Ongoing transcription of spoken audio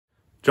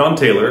Jon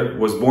Taylor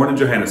was born in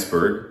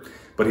Johannesburg,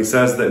 but he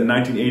says that in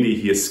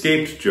 1980 he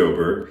escaped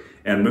Joburg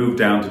and moved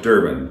down to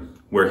Durban,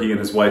 where he and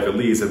his wife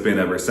Elise have been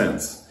ever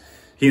since.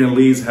 He and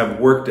Elise have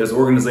worked as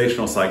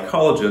organizational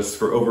psychologists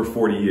for over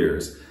 40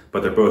 years,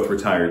 but they're both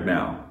retired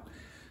now.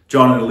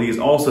 Jon and Elise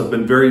also have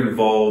been very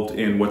involved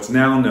in what's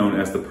now known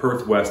as the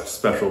Perth West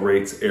Special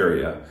Rates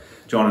area.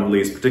 Jon and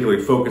Elise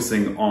particularly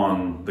focusing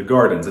on the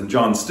gardens, and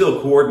Jon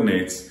still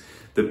coordinates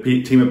the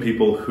team of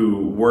people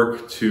who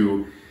work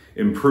to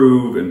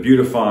improve and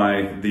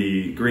beautify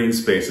the green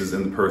spaces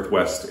in the Perth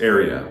West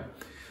area.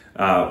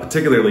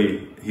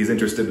 Particularly, he's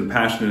interested and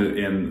passionate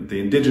in the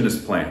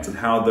indigenous plants and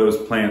how those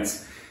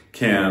plants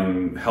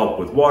can help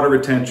with water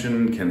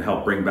retention, can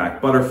help bring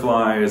back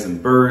butterflies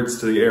and birds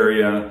to the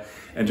area,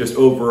 and just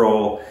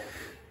overall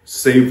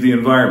save the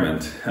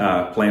environment,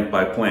 plant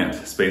by plant,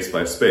 space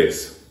by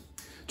space.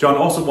 Jon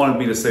also wanted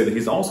me to say that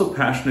he's also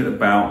passionate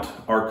about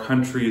our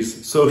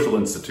country's social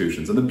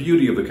institutions and the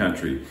beauty of the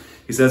country.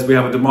 He says we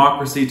have a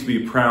democracy to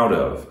be proud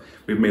of.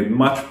 We've made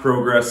much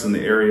progress in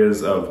the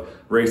areas of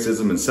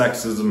racism and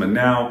sexism, and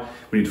now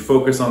we need to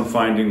focus on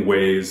finding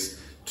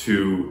ways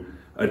to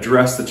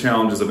address the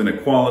challenges of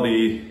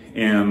inequality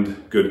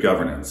and good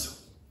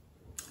governance.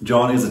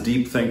 Jon is a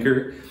deep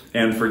thinker,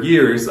 and for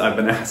years I've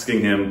been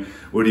asking him,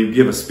 would he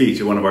give a speech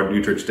at one of our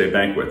New Church Day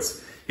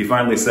banquets? He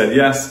finally said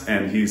yes,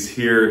 and he's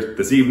here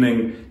this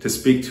evening to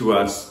speak to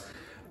us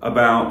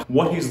about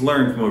what he's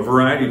learned from a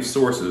variety of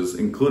sources,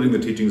 including the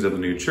teachings of the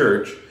New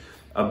Church,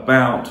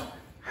 about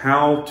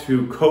how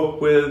to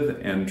cope with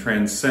and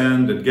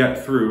transcend and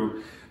get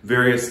through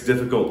various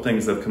difficult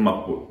things that have come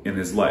up in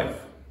his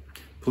life.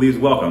 Please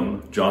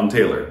welcome Jon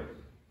Taylor.